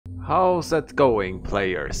How's it going,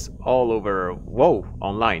 players all over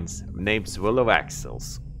online? Name's Willow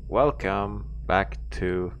Axelz. Welcome back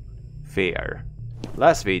to F.E.A.R.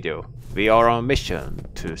 Last video, we are on a mission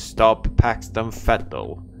to stop Paxton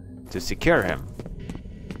Fettel to secure him.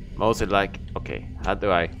 Mostly like, okay, how do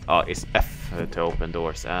I? Oh, it's F to open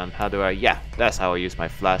doors, and how do I? Yeah, that's how I use my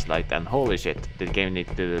flashlight. And holy shit, the game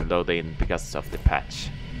needs to load in because of the patch.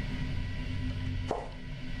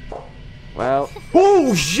 Well,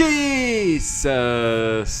 oh Jesus!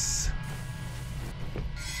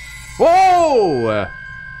 Whoa!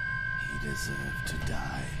 He deserved to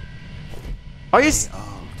die. Are you? They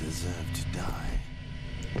all deserve to die.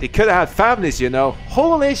 They could have had families, you know.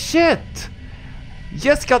 Holy shit!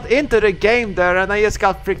 Just got into the game there, and I just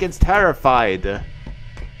got freaking terrified.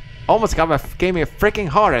 Almost gave me a freaking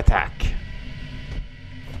heart attack.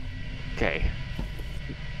 Okay,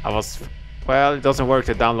 well, it doesn't work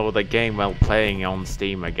to download the game while playing on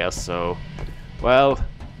Steam, I guess, so... Well,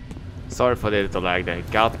 sorry for the little lag there.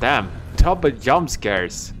 Goddamn, double jump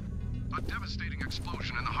scares. A devastating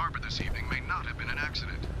explosion in the harbor this evening may not have been an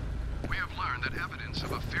accident. We have learned that evidence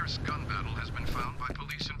of a fierce gun battle has been found by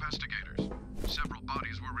police investigators. Several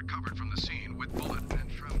bodies were recovered from the scene with bullet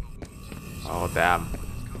and shrapnel wounds. Oh, damn.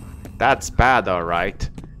 That's bad, alright.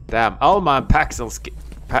 Damn, Alma and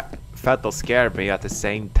Fettel scared me at the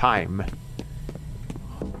same time.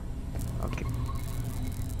 Okay.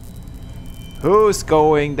 Who's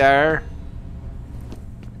going there?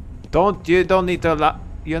 You don't need to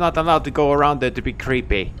you're not allowed to go around there to be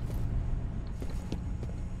creepy.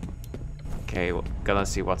 Okay, we're gonna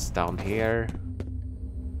see what's down here.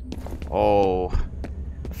 Oh,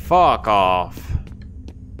 fuck off.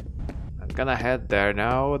 I'm gonna head there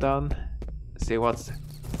now then. See what's...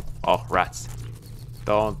 Oh, rats.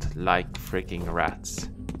 Don't like freaking rats.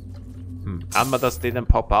 Amadas didn't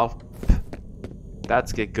pop up.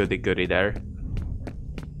 That's a goody there.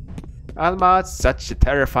 Alma's such a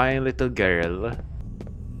terrifying little girl.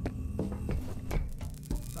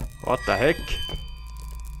 What the heck?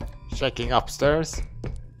 Checking upstairs.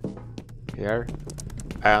 Here.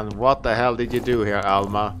 And what the hell did you do here,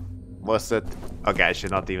 Alma? Was it... Okay, I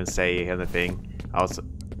should not even say anything. I was...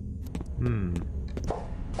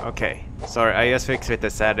 Okay. Sorry, I just fixed with the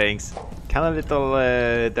settings. Kinda little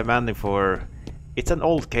demanding for... It's an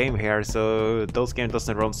old game here, so those games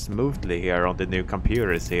doesn't run smoothly here on the new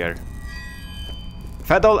computers here.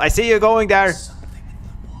 Fettel, I see you going there! Something in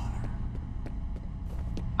the water.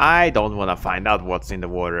 I don't wanna find out what's in the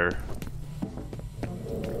water.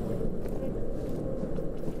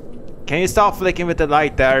 Can you stop flicking with the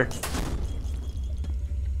light there?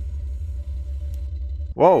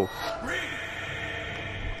 Whoa.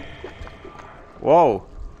 Whoa.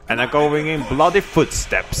 And I'm going in bloody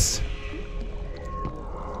footsteps.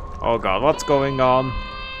 Oh god, what's going on?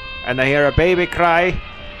 And I hear a baby cry.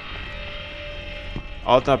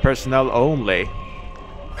 Alternate personnel only.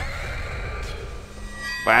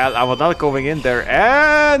 Well, I was not going in there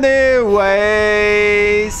anyways.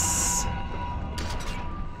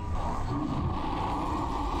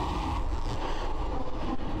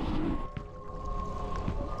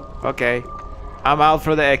 Okay, I'm out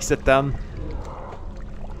for the exit then.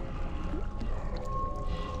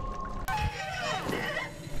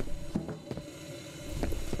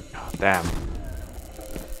 Oh, damn.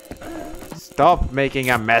 Stop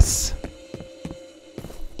making a mess.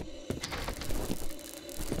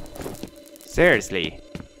 Seriously.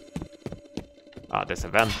 Ah, there's a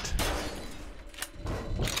vent.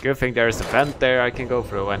 Good thing there's a vent there I can go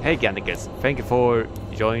through. And hey Gannicus, thank you for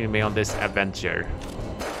joining me on this adventure.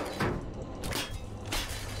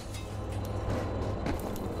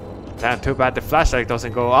 Damn, too bad the flashlight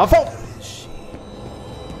doesn't go off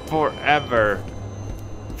forever.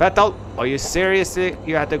 Fettel, are you seriously?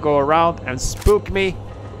 You had to go around and spook me?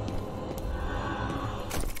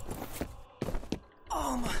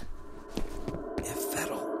 If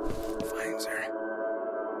Fettel finds her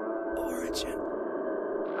origin.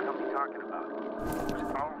 What are you talking about? Who's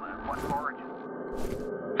Alma and what origin?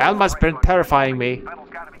 Alma's been terrifying me. Fettel's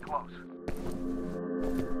gotta be close.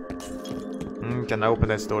 Can I open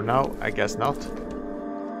this door now? I guess not.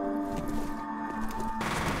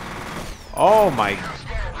 Oh my...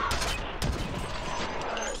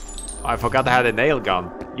 I forgot I had a nail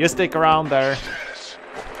gun. You stick around there.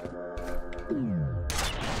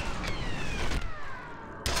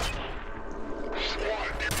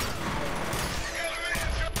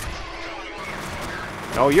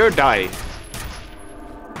 No, you're dying.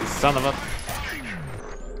 You son of a...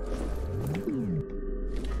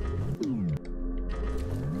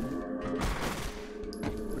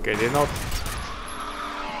 Okay, they're not...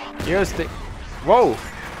 Here's the... Whoa!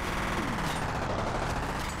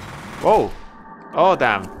 Whoa! Oh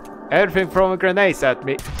damn! Everything throwing grenades at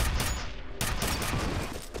me.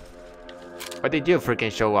 Why did you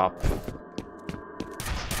freaking show up?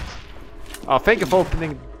 Oh, thank you for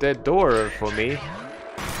opening the door for me.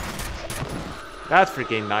 That's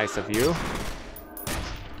freaking nice of you.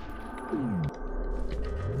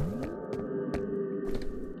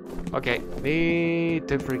 Okay, need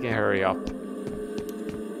to freaking hurry up.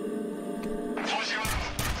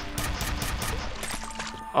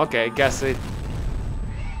 Okay, guess it.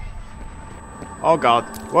 Oh god,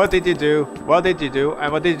 what did you do? What did you do?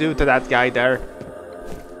 And what did you do to that guy there?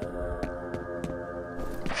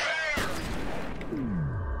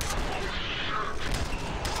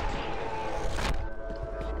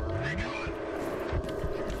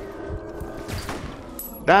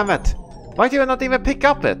 Damn it! Why do you not even pick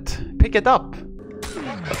up it? Pick it up!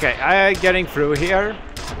 Okay, I'm getting through here.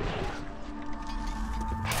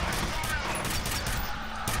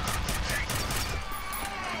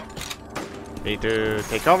 Need to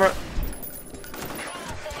take cover.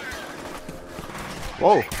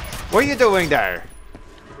 Whoa! What are you doing there?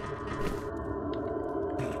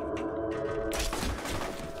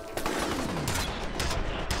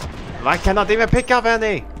 I cannot even pick up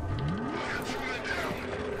any!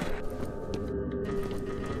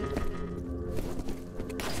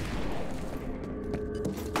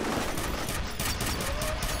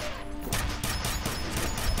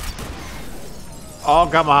 Oh,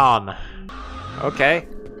 come on! Okay,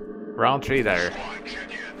 round 3 there.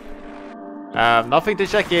 Nothing to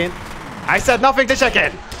check in. I said nothing to check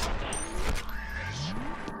in!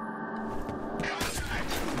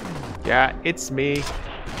 Yeah, it's me.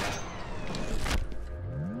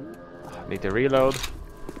 Need to reload.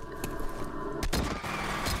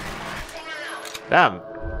 Damn.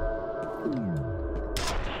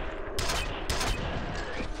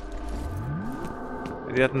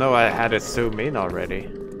 I didn't know I had it zoom in already.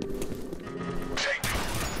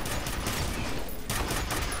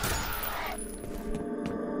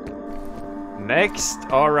 Next,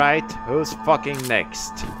 alright, who's fucking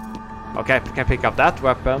next? Okay, I can pick up that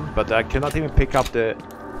weapon, but I cannot even pick up the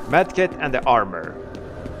medkit and the armor.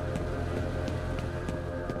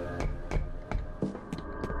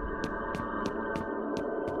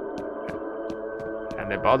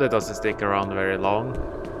 And the body doesn't stick around very long.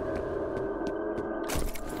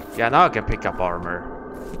 Yeah, now I can pick up armor.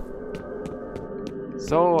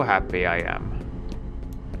 So happy I am.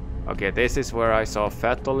 Okay, this is where I saw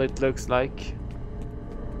Fettel, it looks like.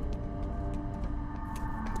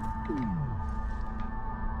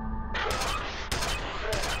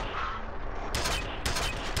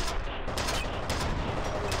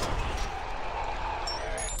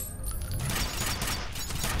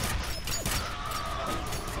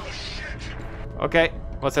 Okay,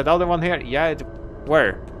 what's that other one here? Yeah,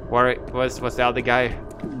 where? Where was the other guy?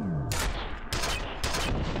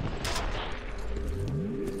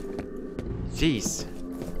 Jeez.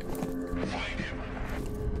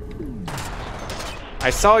 I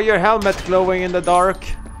saw your helmet glowing in the dark,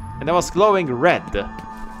 and it was glowing red.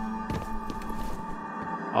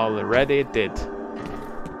 Already it did.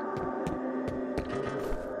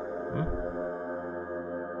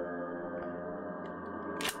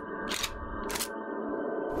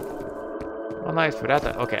 Oh, nice for that.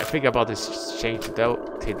 Okay, I think about this change to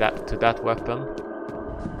that weapon.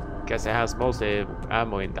 Guess it has mostly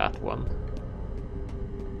ammo in that one.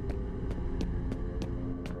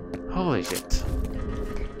 Holy shit.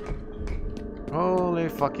 Holy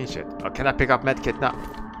fucking shit. Oh, can I pick up medkit now?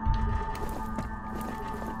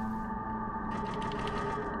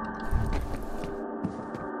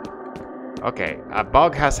 Okay, a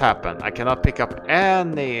bug has happened. I cannot pick up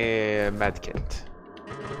any medkit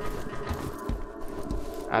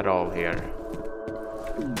at all here.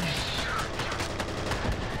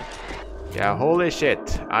 Yeah, holy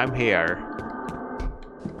shit, I'm here.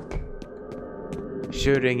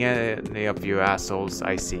 Shooting any of you assholes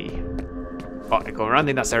I see. Oh, I go around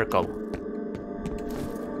in a circle.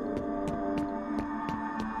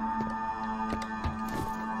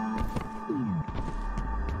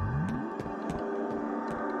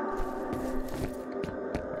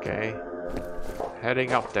 Okay.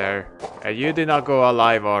 Heading up there. And you did not go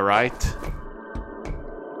alive, alright?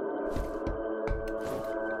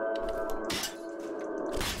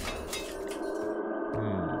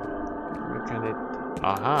 Where can it...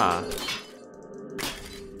 Aha!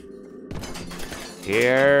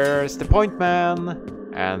 Here's the point,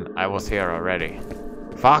 man! And I was here already.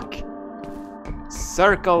 Fuck!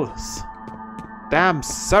 Circles! Damn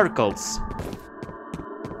circles!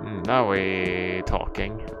 Now we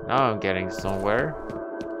talking. Now I'm getting somewhere.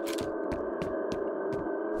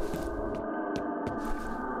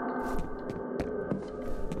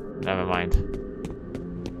 never mind.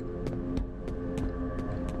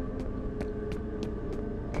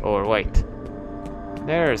 Or wait.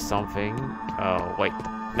 There's something. Oh, wait.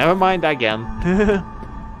 Never mind again.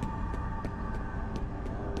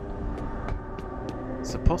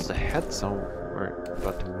 Supposed to head somewhere,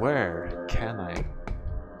 but where can I?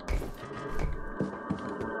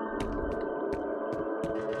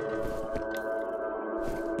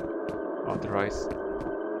 Authorize.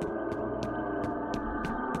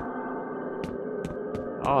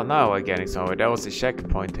 Oh, now we're getting somewhere. There was a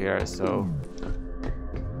checkpoint here, so.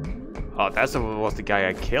 Oh, that was the guy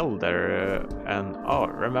I killed there, and oh,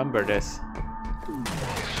 remember this.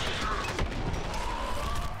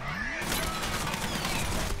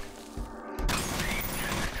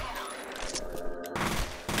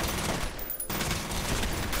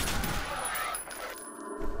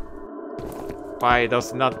 Why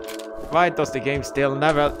does the game still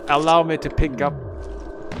never allow me to pick up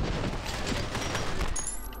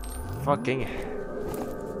fucking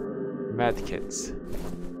medkits?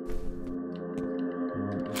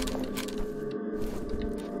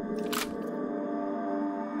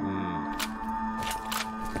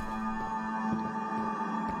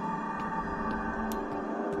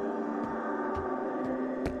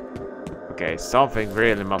 Okay, something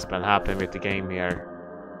really must have happened with the game here.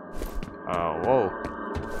 Whoa.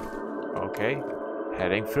 Okay.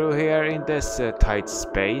 Heading through here in this tight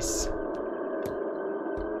space.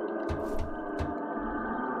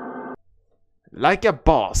 Like a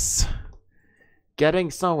boss.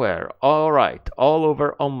 Getting somewhere. Alright. All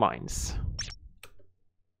over on mines.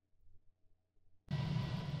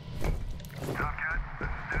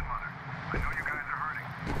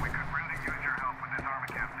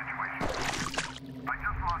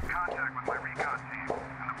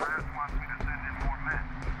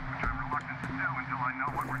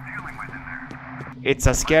 It's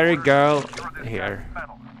a scary girl here.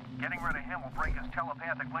 Fettel. Getting rid of him will break his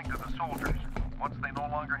telepathic link to the soldiers. Once they no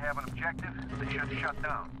longer have an objective, they should shut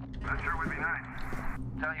down. That sure would be nice.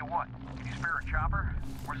 Tell you what, can you spare a chopper?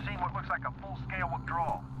 We're seeing what looks like a full-scale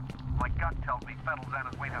withdrawal. My gut tells me Fettel's on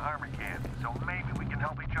his way to Armageddon, so maybe we can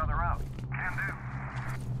help each other out. Can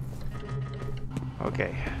do.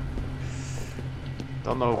 Okay.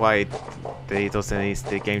 Don't know why they doesn't ease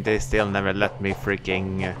the game. They still never let me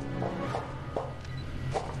freaking.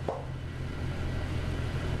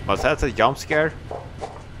 Was that a jump scare?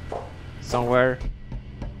 Somewhere?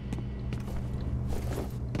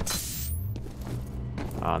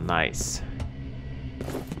 Oh, nice.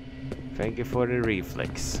 Thank you for the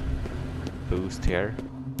reflex boost here.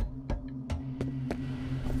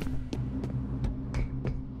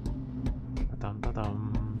 Da-dum,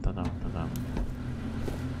 da-dum, da-dum, da-dum.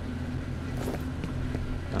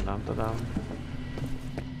 Da-dum, da-dum.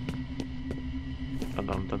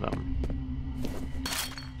 Da-dum, da-dum.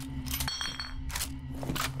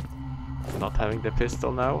 Not having the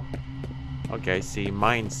pistol now. Okay, I see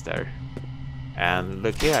mines there. And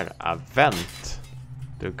look here, a vent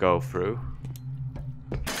to go through.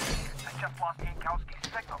 I just lost Yankowski's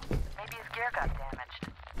signal. Maybe his gear got damaged.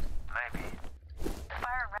 Maybe.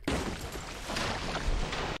 Fire.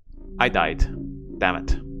 I died. Damn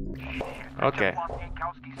it. Okay.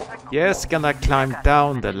 Yes, gonna climb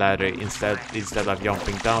down the ladder instead of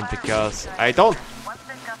jumping down because I don't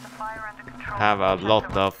have a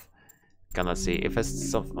lot of. Gonna see if it's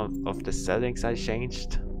some of the settings I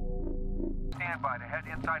changed.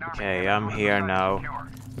 Okay, I'm here now.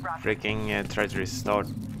 Freaking try to restart.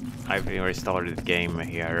 I've restarted the game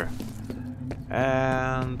here.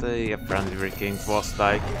 And a friend freaking was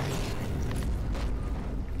like.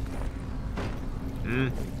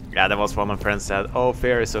 Yeah, that was what my friend said. Oh,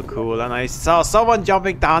 F.E.A.R is so cool. And I saw someone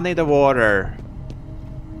jumping down in the water.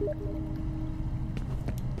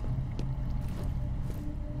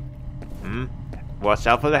 Watch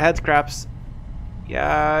out for the head crabs.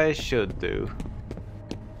 Yeah, I should do.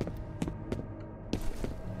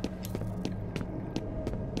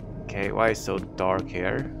 Okay, why is it so dark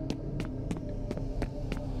here?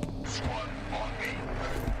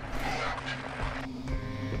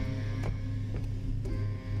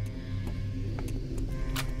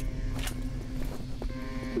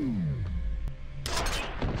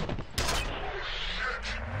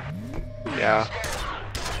 Yeah.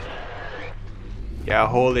 Yeah,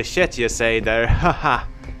 holy shit you say there, haha.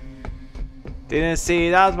 Didn't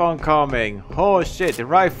see that one coming. Oh shit,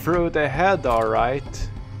 right through the head, alright.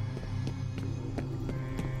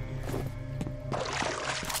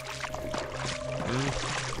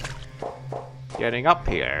 Getting up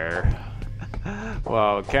here.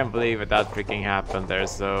 Wow, can't believe it, that freaking happened there,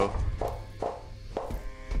 so.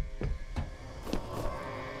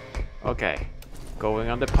 Okay, going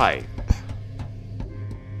on the pipe.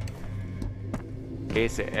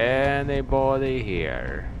 Is there anybody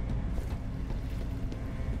here?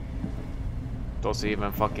 Doesn't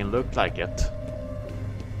even fucking look like it.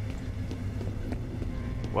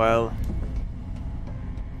 Well.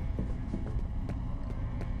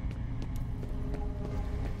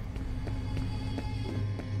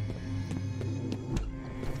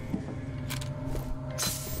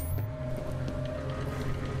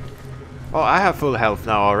 Oh, I have full health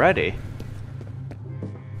now already.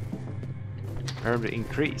 Herb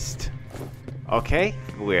increased. Okay,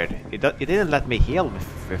 weird. It didn't let me heal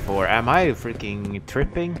before. Am I freaking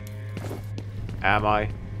tripping? Am I?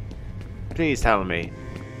 Please tell me.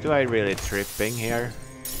 Do I really tripping here?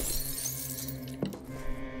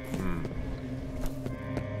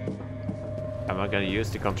 Am I gonna use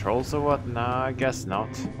the controls or what? Nah, I guess not.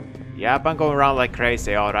 Yep, I'm going around like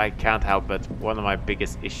crazy. Alright, can't help it. One of my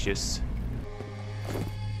biggest issues.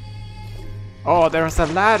 Oh, there's a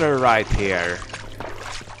ladder right here.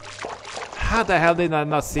 How the hell did I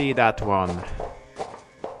not see that one?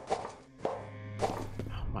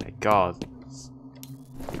 Oh my god.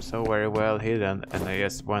 So very well hidden, and I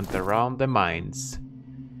just went around the mines.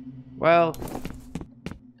 Well.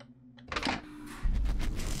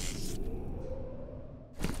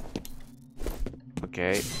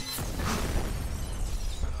 Okay.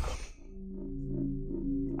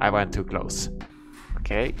 I went too close.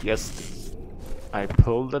 Okay, just I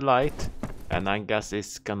pulled the light, and I guess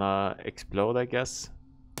it's gonna explode, I guess.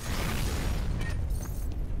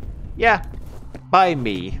 Yeah, by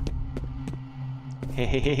me.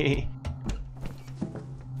 Hehehe.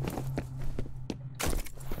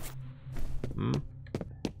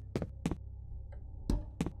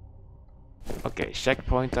 Okay,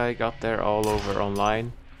 checkpoint I got there all over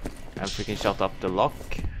online. And freaking shut up the lock.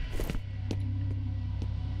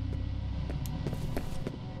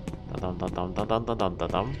 Dum dum dum dum dum dum dum dum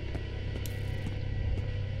dum.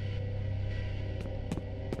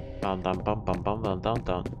 Bum dum bum bum bum dum dum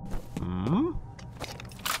dum.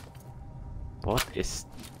 What is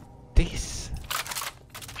this?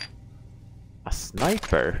 A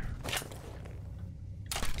sniper?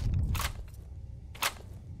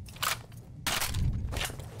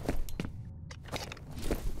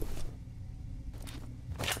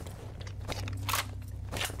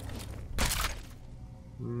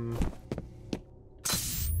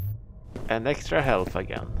 And extra health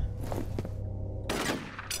again.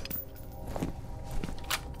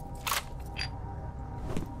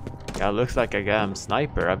 Yeah, looks like a damn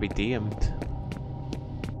sniper. I'll be DM'd.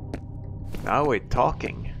 Now we're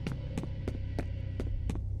talking.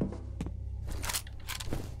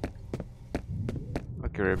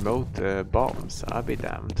 Like a remote bombs. I'll be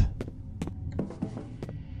damned.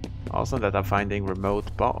 Awesome that I'm finding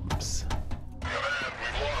remote bombs. We've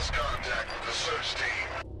lost contact with the search team.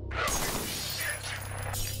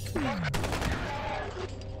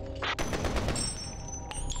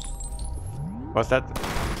 What's that?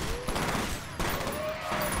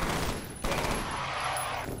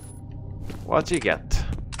 What you get?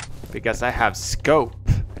 Because I have scope.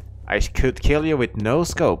 I could kill you with no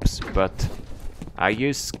scopes, but I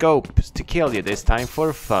use scopes to kill you this time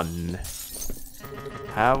for fun.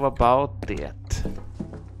 How about that?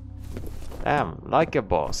 Damn, like a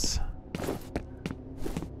boss.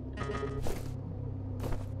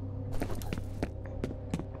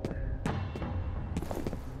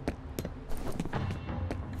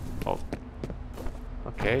 Oh.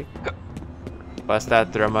 Okay. Was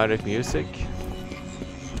that dramatic music?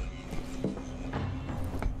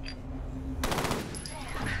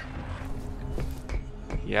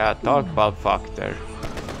 Yeah, talk about fuck there.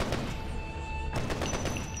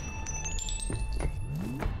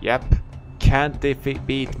 Yep, can't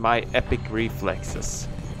beat my epic reflexes.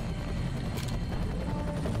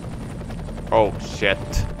 Oh shit.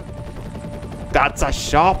 That's a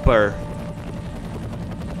chopper!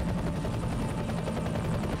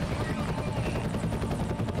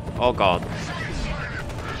 Oh god.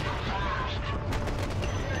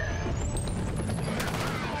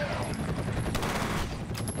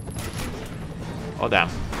 Oh damn.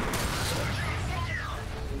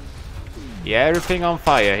 Yeah, everything on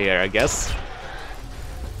fire here, I guess.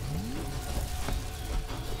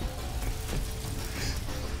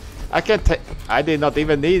 I did not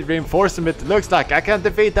even need reinforcement. It looks like I can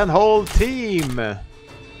defeat that whole team.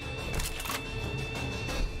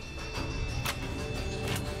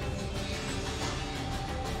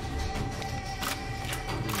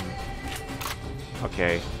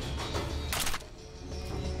 Okay.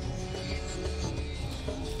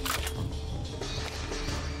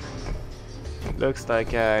 Looks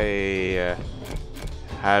like I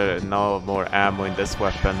had no more ammo in this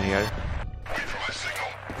weapon here.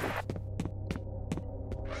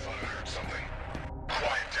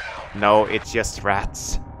 No, it's just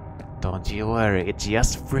rats. Don't you worry, it's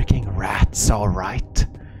just freaking rats, alright?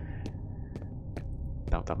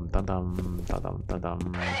 Dum dum dum dum dum dum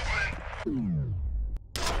dum.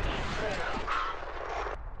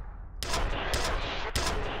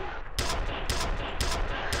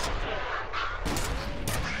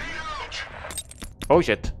 Oh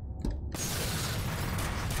shit.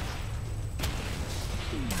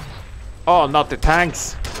 Oh, not the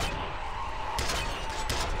tanks.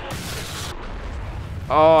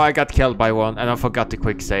 Oh, I got killed by one and I forgot to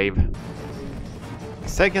quick save.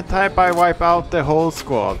 Second time I wipe out the whole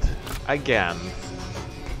squad. Again.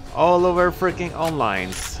 All over freaking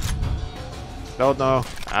onlines. Don't know.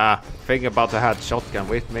 Thinking about to have shotgun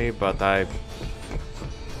with me, but I'm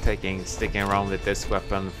sticking around with this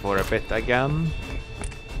weapon for a bit again.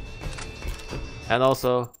 And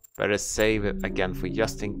also, better save it again for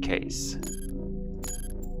just in case.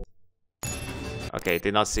 Okay,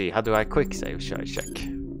 did not see. How do I quick save? Should I check?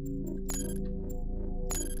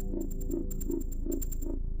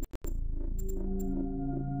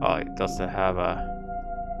 Oh, it doesn't have a...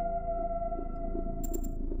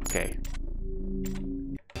 Okay.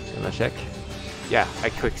 Should I check? Yeah, I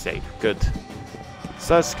quick save. Good.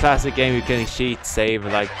 Such classic game you can cheat save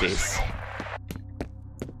like this.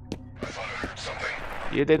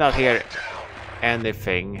 You did not hear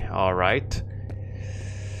anything, alright.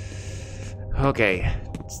 Okay,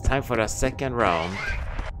 it's time for the second round.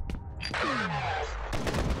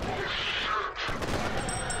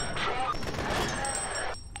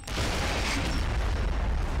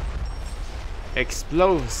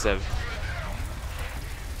 Explosive.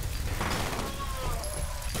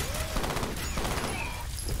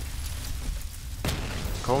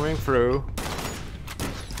 Coming through.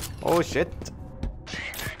 Oh shit.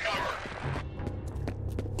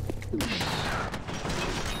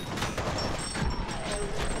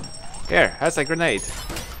 Here, has a grenade.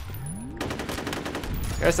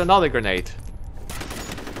 Here's another grenade.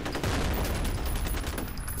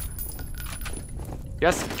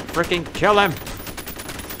 Just freaking kill him!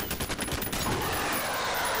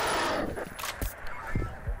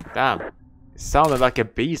 Damn, it sounded like a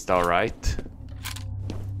beast, alright.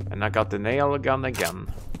 And I got the nail gun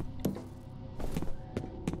again.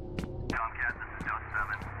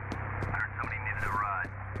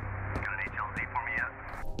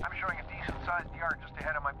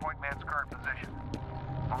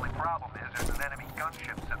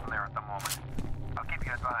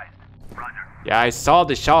 Yeah, I saw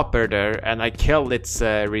the chopper there, and I killed its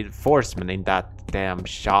reinforcement in that damn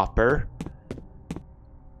chopper.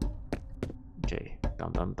 Okay,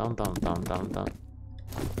 down, down, down, down, down, down, down.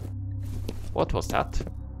 What was that?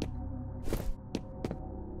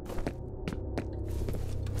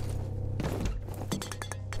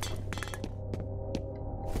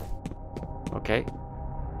 Okay,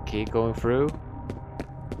 keep going through.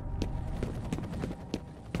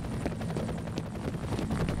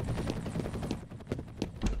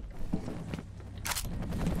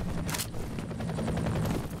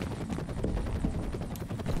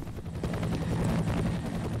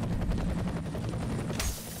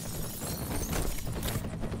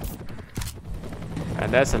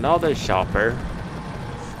 And there's another chopper.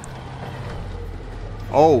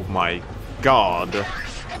 Oh my god.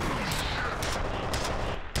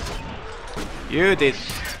 You did.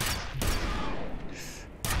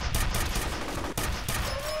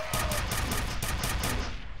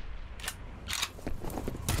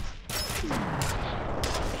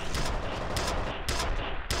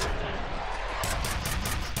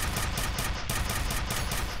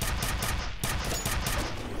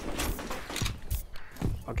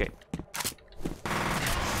 Okay.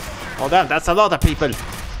 Oh damn, that's a lot of people.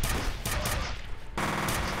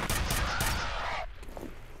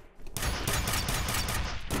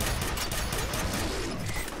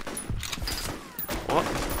 What?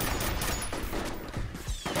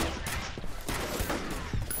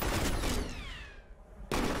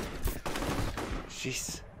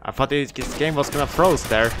 Jeez. I thought this game was gonna froze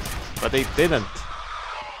there, but it didn't.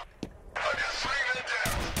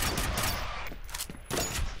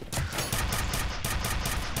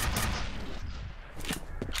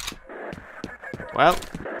 Well,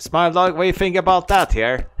 Smile Dog, what do you think about that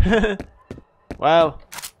here? Well,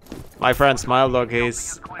 my friend Smile Dog,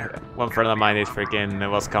 he's one friend of mine is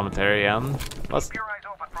freaking was commentary and was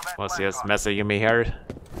just messaging me here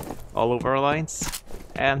all over lines,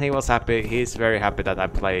 and he was happy. He's very happy that I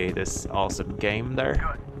play this awesome game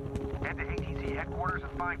there.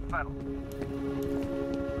 find Fettel.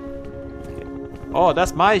 Oh,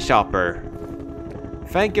 that's my shopper.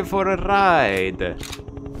 Thank you for the ride.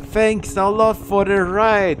 Thanks a lot for the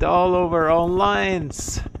ride all over online.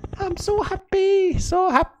 I'm so happy, so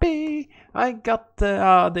happy. I got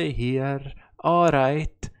out of here.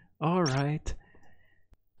 Alright, alright.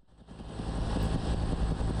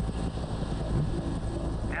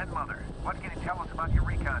 Dad, Mother, what can you tell us about your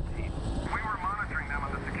recon team? We were monitoring them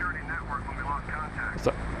on the security network when we lost contact.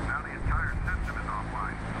 So, Now the entire system is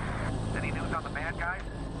offline. Any news on the bad guys?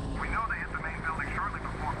 We know they hit the main building shortly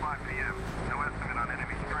before 5 p.m. No estimate on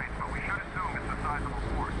enemy strength, but we should assume it's a sizable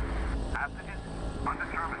force. Hostages?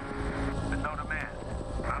 Undetermined. There's no demand.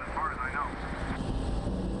 Not as far as I know.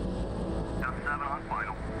 Dust 7 on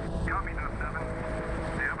final. Copy, Dust 7.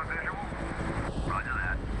 Do you have a visual? Roger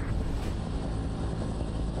that.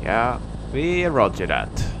 yeah, we roger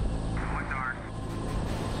that. Going dark.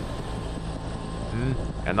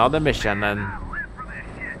 Another mission and... Live for this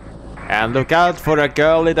shit. And look out for a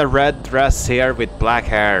girl in a red dress here with black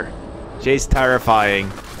hair. She's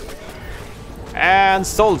terrifying. And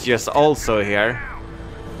soldiers also here.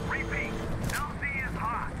 Repeat. LZ is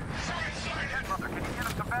hot. Dad, Mother, can you get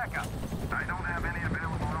us some backup? I don't have any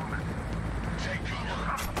available movement. Take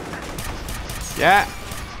cover. Yeah.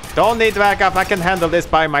 Don't need backup, I can handle this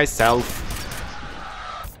by myself.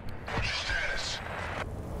 What's your status?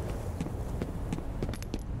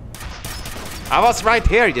 I was right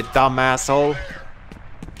here, you dumb asshole.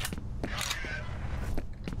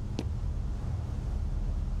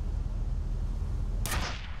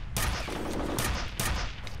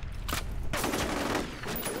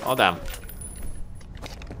 Oh damn.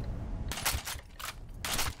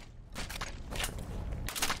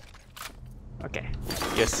 Okay.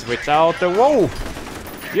 Just switch out the... Whoa!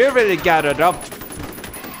 You really got it up.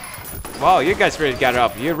 Wow, you guys really got it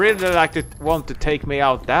up. You really like to want to take me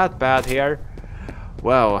out that bad here.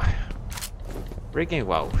 Wow. Freaking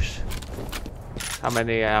wow. How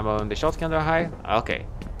many ammo on the shotgun do I have? Okay.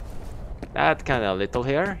 That kind of little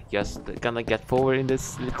here. Just gonna get forward in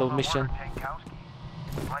this little mission.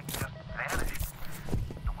 Like just vanished.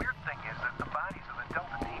 The weird thing is that the bodies of the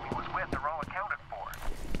Delta team he was with are all accounted for.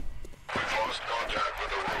 We've lost contact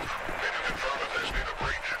with the roof. Can you confirm if there's been a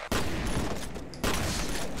breach?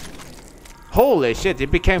 Holy shit,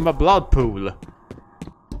 it became a blood pool.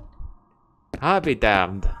 I'll be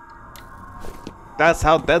damned. That's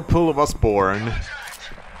how Deadpool was born.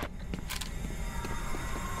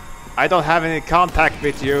 I don't have any contact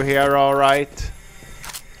with you here, alright?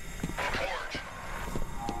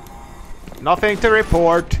 Nothing to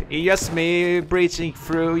report, it's just me breaching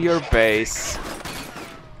through your base.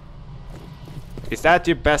 Is that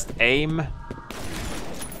your best aim?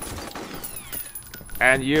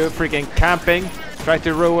 And you freaking camping? Try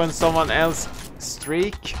to ruin someone else's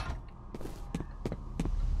streak?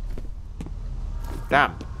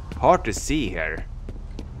 Damn, hard to see here.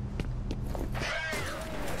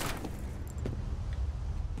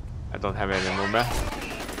 I don't have any movement.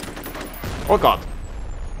 Oh god.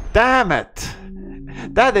 Damn it!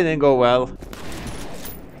 That didn't go well.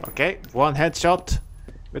 Okay, one headshot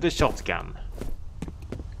with a shotgun.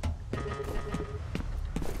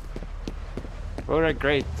 What a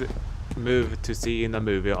great move to see in a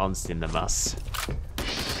movie on cinemas.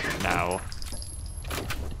 Now.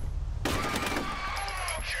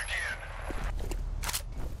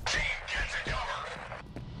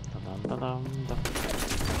 Dun-dun-dun-dun.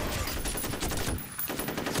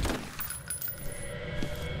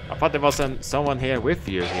 I thought there wasn't someone here with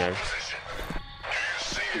you here.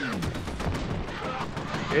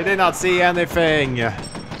 You did not see anything.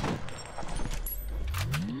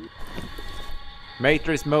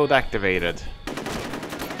 Matrix mode activated.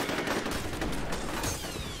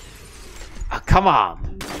 Oh, come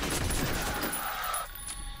on.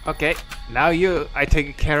 Okay, now I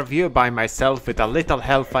take care of you by myself with the little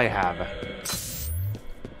health I have.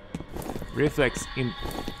 Reflex in...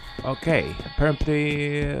 Okay,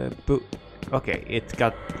 apparently... okay, it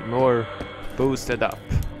got more boosted up.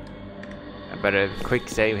 I better quick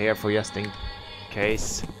save here for just in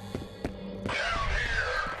case.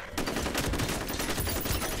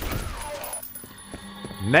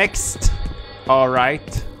 Next!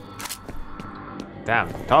 Alright.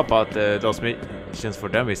 Damn, talk about those missions for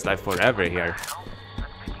them is like forever here.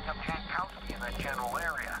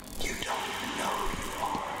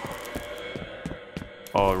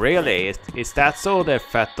 Oh really? Is that so there,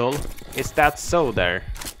 Fettel? Is that so there?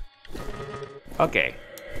 Okay.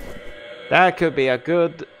 That could be a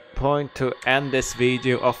good point to end this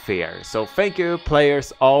video of F.E.A.R. So thank you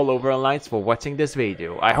players all over online for watching this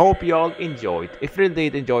video. I hope you all enjoyed. If you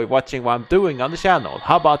did enjoy watching what I'm doing on the channel,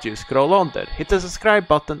 how about you scroll under, hit the subscribe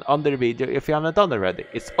button under the video if you haven't done already.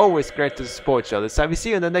 It's always great to support each other. So I will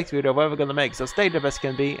see you in the next video where we're gonna make. So stay the best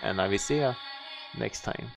can be, and I will see you next time.